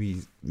day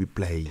we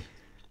play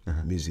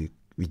music,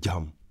 we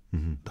jam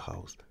the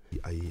house.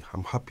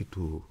 I'm happy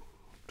to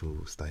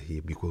stay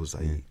here because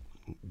I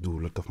do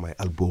a lot of my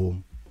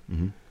album,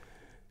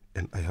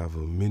 and I have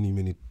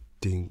many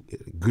things,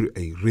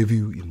 a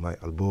review in my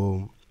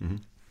album.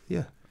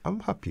 Yeah, I'm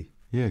happy.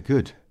 Yeah,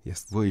 good.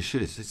 Yes. Well, you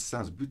should. It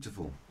sounds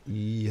beautiful.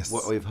 Yes.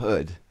 What we've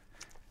heard,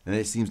 and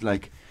it seems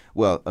like,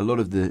 well, a lot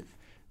of the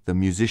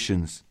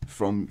musicians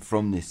from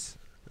this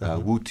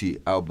Wuti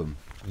album.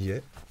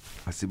 Yeah.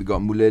 I see we got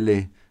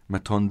Mulele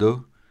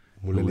Matondo.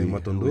 Mulele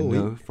Matondo, we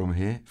know from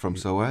here, from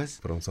SOAS.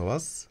 From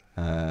SOAS.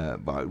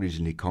 But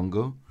originally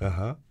Congo.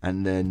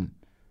 And then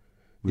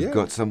we've Yeah.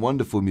 got some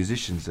wonderful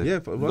musicians.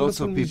 Lots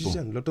of people.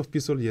 Lot of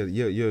people here.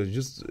 Yeah.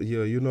 Just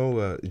you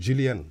know,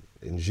 Julien.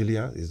 And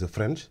Julien is the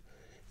French.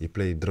 He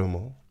play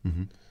drummer.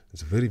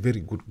 He's a very,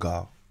 very good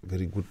guy.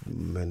 Very good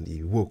man.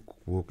 He work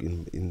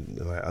in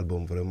my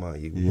album very much.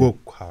 He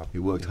worked hard. He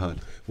worked hard.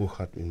 Worked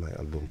hard in my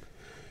album.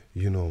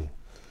 You know,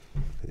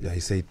 I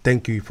say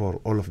thank you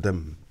for all of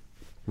them.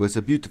 Well, it's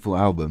a beautiful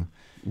album.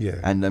 Yeah.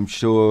 And I'm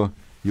sure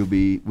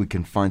we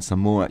can find some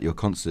more at your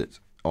concert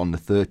on the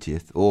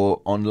 30th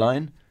or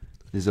online.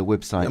 There's a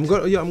website. I'm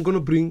gonna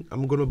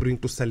bring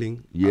to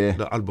selling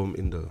the album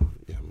in the.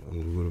 Yeah,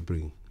 I'm gonna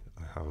bring.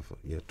 I have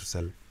to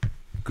sell.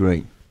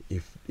 Great.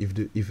 If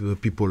the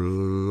people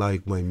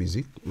like my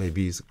music,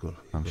 maybe it's good.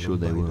 I'm sure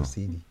they will. The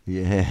CD.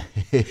 Yeah.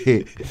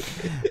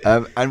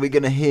 And we're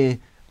gonna hear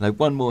like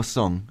one more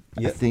song.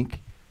 I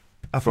think.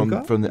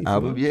 Africa? From the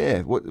album.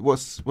 Yeah.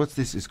 What's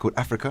this? It's called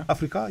Africa.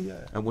 Africa,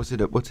 yeah. And what's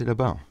it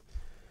about?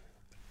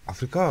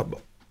 Africa.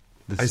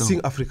 I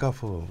sing Africa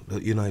for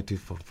the United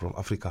from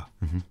Africa.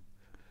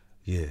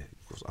 Yeah,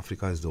 because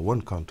Africa is the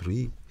one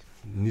country.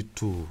 Need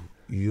to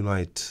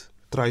unite.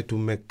 Try to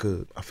make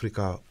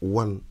Africa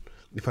one.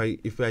 If I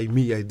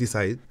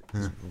decide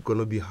it's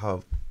gonna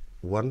have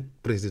one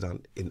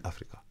president in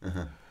Africa.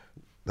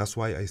 That's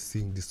why I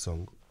sing this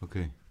song.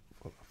 Okay.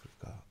 For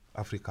Africa.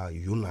 Africa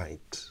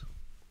unite.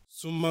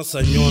 Suma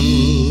sanyon,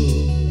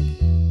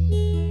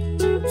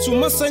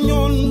 suma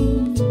sanyon,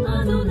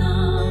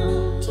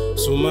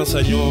 suma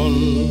sanyon,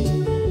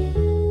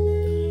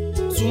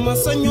 suma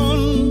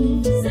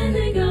sanyon,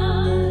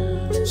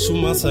 Senegal,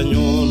 suma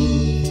sanyon,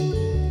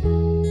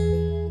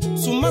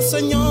 suma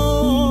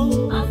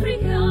sanyon,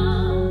 Africa,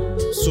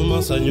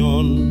 suma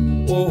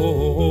sanyon, oh oh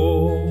oh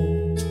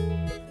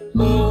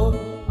oh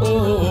oh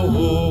oh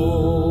oh.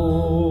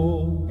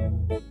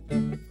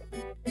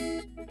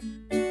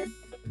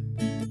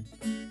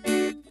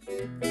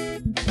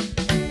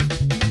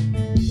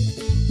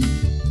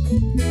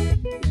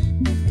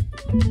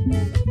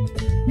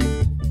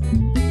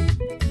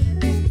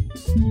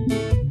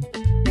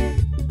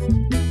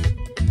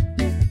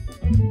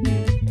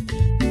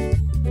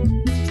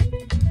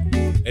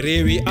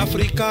 Réewi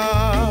Afrika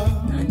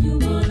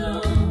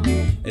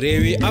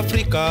Réewi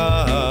Afrika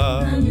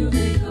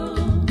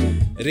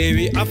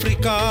Réewi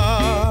Afrika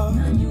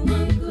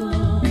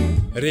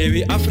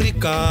Réewi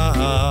Afrika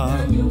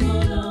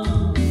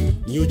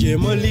ñu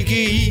jéem a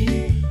liggéey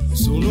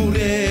sunu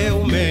réew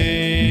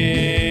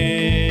mi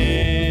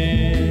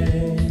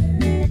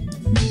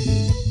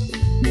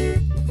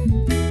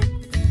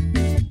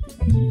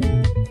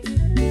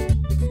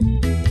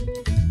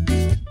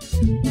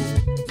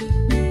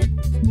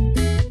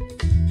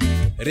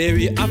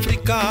Réewi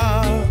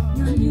Afrika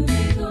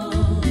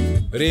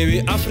Réewi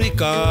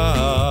Afrika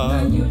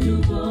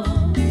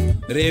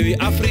Réewi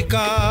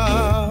Afrika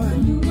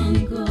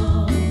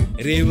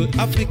Réewi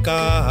Afrika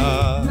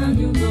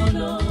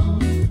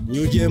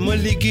ñu jéem a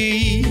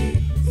liggéey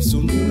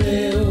sunu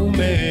réew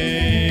mi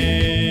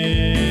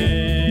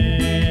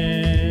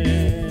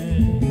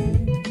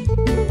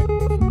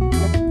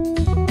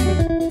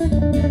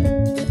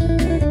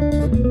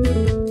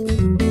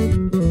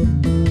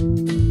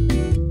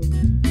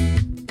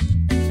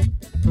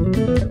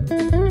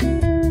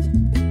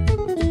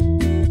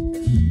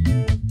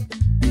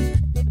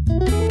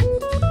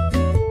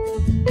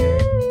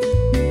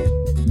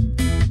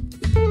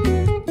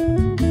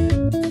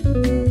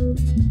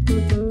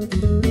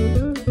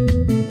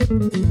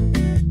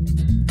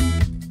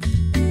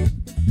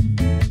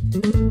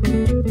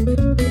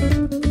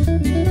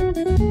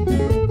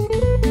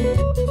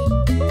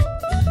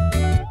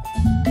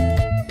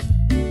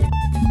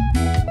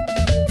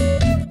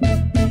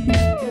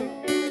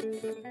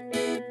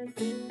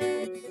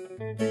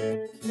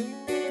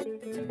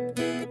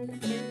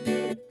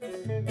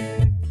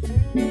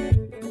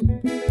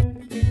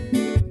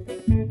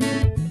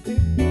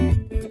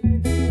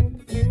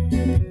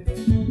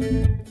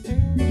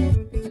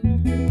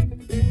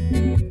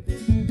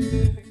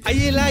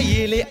Ayela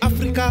yele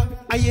Africa,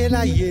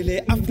 ayela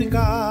yele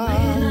Africa.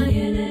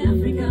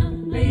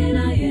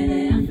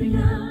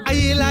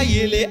 Ayela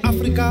yele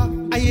Africa,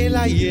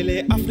 ayela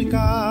yele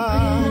Africa.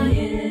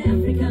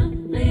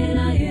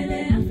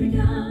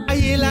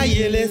 Ayela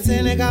yele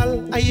Senegal,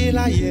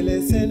 ayela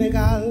yele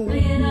Senegal.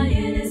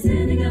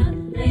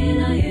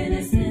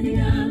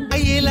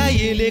 Ayela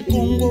yele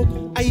Congo,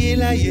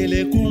 ayela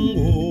yele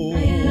Congo.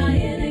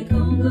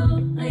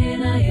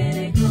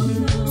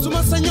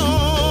 Suma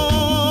Señor.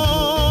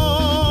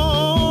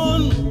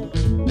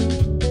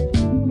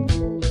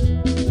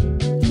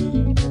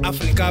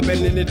 Afrika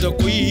benn nit a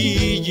koy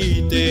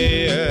jiite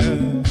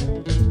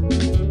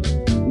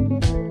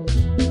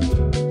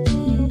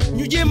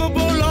ñu jéem a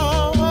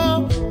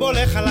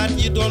boole xalaat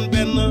yi doon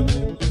benn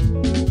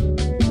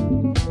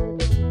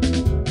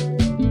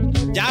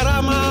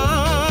jaarama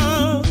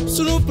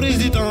sunu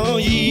président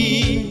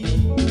yi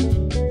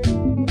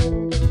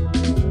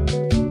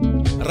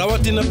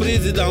rawatina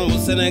président bu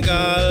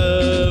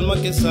Sénégal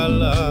Macky Sall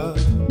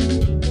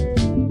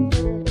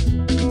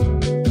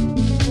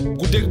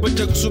dégg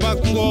bëccëg suba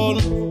ak ngoon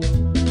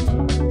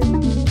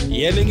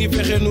yéen a ngi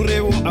fexe nu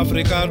réewum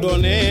Afrika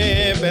doone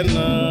benn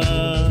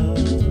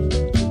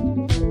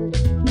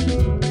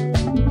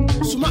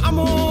su ma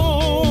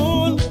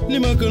amoon li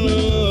ma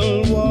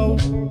gënal waaw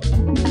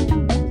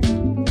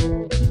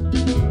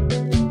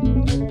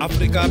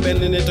Afrika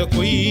benn nit a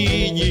koy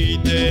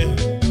jiite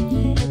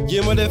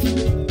jéem a def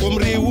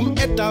comme réewum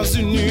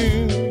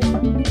États-Unis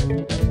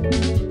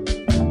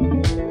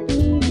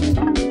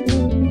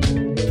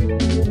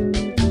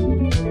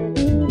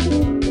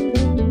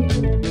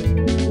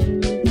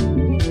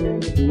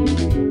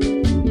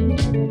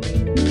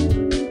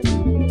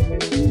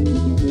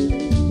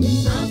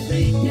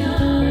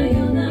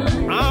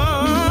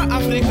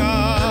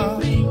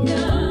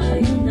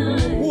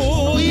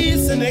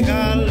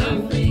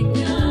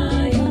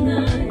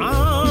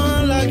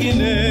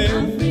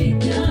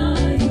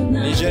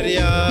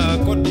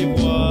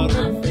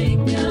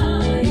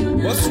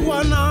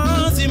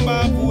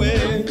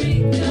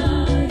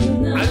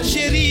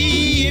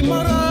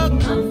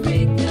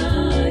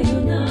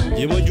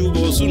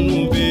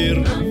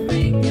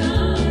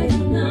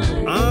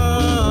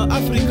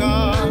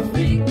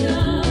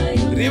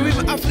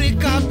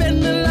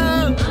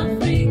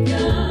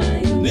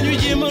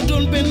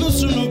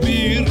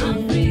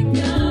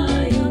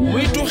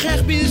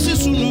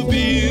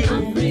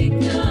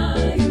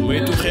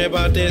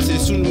ci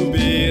sunu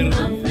biir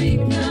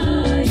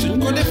suñ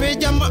ko defee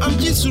jàmm am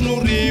ci sunu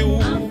réew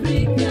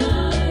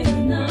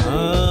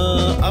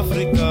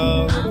Africa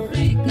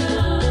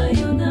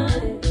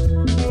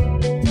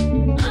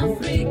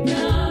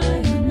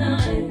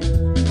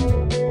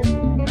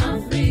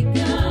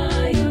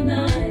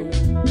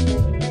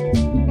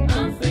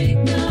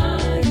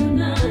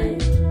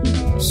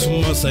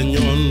suma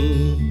sañoon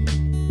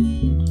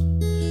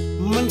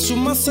man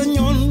suma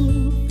sañoon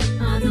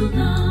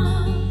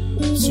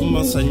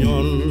suma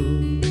sañoon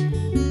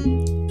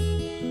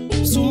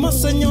suma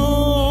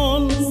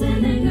sañoon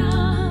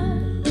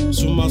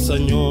suma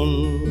sañoon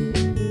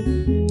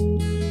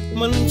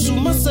man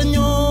suma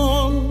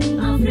sañoon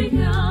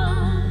Africa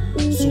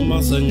suma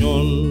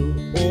sañoon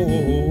oh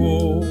oh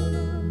oh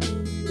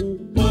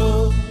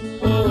oh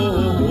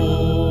oh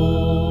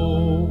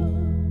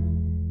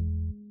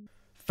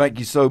Thank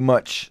you so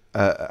much,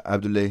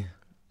 Abdoulaye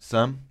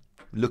Sam.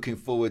 Looking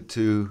forward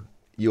to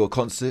your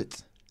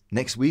concert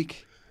next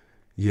week.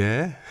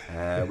 Yeah.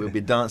 We'll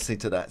be dancing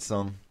to that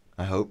song,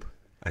 I hope.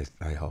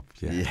 I hope,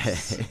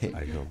 yes. Yeah.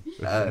 I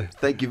hope.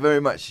 Thank you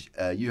very much.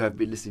 You have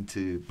been listening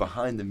to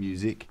Behind the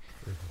Music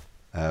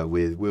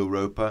with Will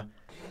Roper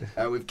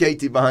and with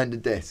Katie behind the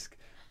desk.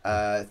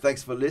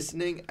 Thanks for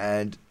listening,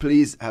 and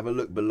please have a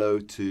look below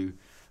to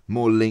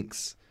more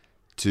links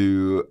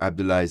to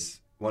Abdoulaye's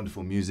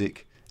wonderful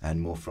music and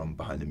more from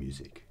Behind the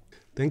Music.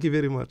 Thank you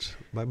very much.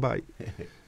 Bye-bye.